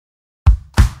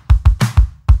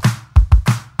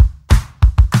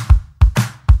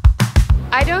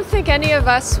don't think any of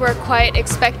us were quite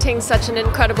expecting such an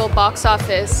incredible box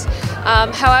office.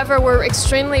 However, we're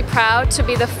extremely proud to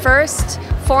be the first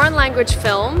foreign language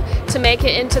film to make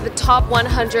it into the top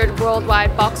 100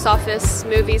 worldwide box office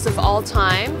movies of all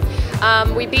time.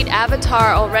 We beat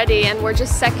Avatar already, and we're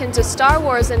just second to Star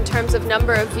Wars in terms of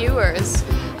number of viewers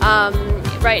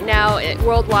right now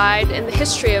worldwide in the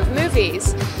history of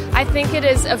movies. I think it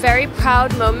is a very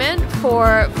proud moment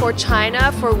for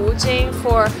China, for Wu Jing,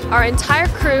 for our entire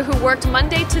crew who worked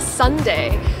Monday to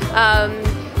Sunday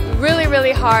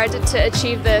really hard to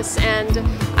achieve this, and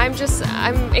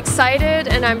I'm excited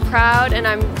and I'm proud and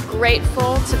I'm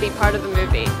grateful to be part of the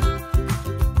movie.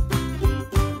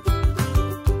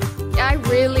 I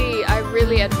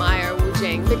really admire Wu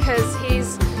Jing because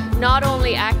he's not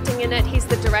only acting in it, he's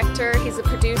the director, he's a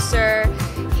producer,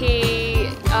 he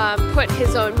put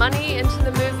his own money into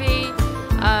the movie.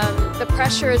 The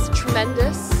pressure is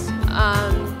tremendous.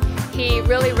 He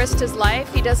really risked his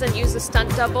life. He doesn't use a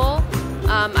stunt double.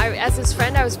 As his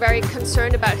friend, I was very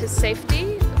concerned about his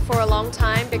safety for a long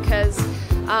time because,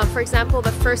 for example,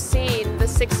 the first scene, the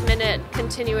 6-minute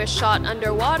continuous shot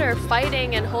underwater,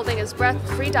 fighting and holding his breath,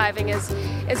 freediving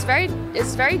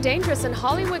is very dangerous, and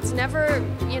Hollywood's never,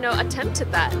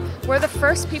 attempted that. We're the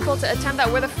first people to attempt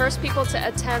that. We're the first people to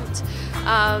attempt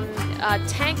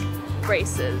tank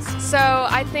races. So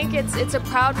I think it's a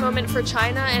proud moment for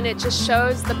China, and it just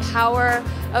shows the power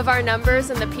of our numbers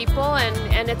and the people,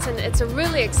 and it's a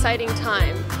really exciting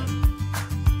time.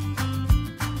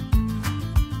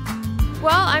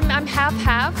 Well, I'm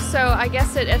half-half, so I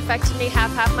guess it affected me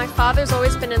half-half. My father's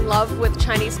always been in love with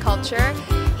Chinese culture.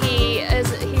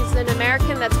 He's an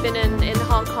American that's been in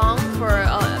Hong Kong for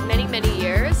many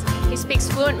years. He speaks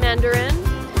fluent Mandarin.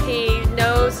 He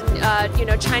knows,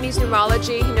 Chinese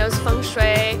numerology. He knows feng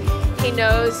shui. He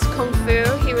knows kung fu.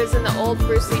 He was in the old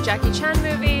Bruce Lee, Jackie Chan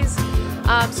movies.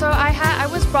 So I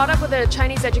was brought up with a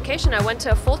Chinese education. I went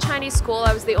to a full Chinese school.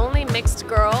 I was the only mixed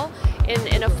girl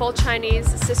in a full Chinese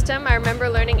system. I remember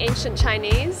learning ancient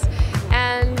Chinese,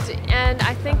 and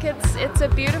I think it's a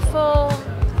beautiful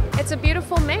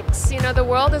mix. The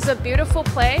world is a beautiful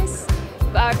place.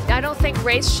 I don't think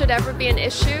race should ever be an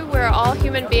issue. We're all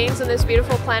human beings on this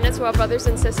beautiful planet, so we're brothers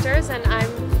and sisters, and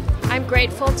I'm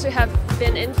grateful to have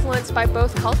been influenced by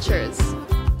both cultures.